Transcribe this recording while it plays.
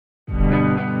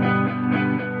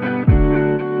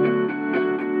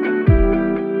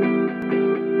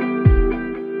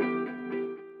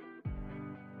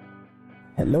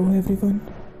Hello everyone.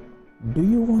 Do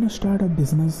you want to start a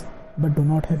business but do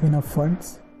not have enough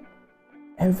funds?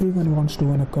 Everyone wants to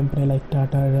own a company like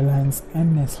Tata, Reliance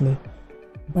and Nestle,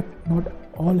 but not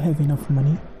all have enough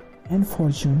money and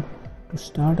fortune to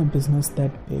start a business that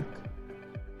big.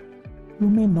 You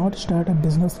may not start a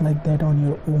business like that on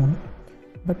your own,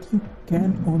 but you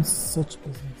can own such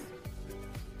business.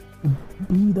 To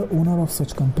be the owner of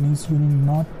such companies, you need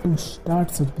not to start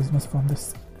such business from the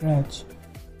scratch,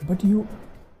 but you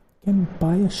can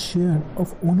buy a share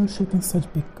of ownership in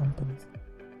such big companies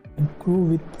and grow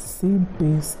with the same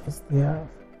pace as they are.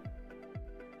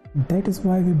 That is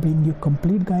why we bring you a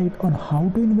complete guide on how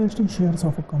to invest in shares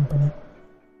of a company.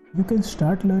 You can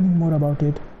start learning more about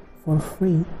it for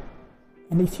free,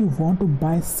 and if you want to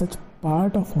buy such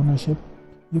part of ownership,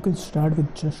 you can start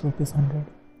with just ₹100.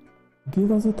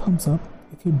 Give us a thumbs up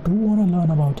if you do want to learn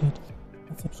about it,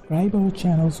 and subscribe our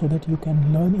channel so that you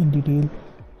can learn in detail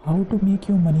how to make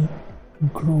your money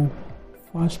grow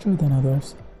faster than others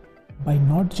by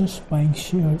not just buying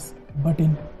shares but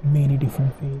in many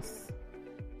different ways.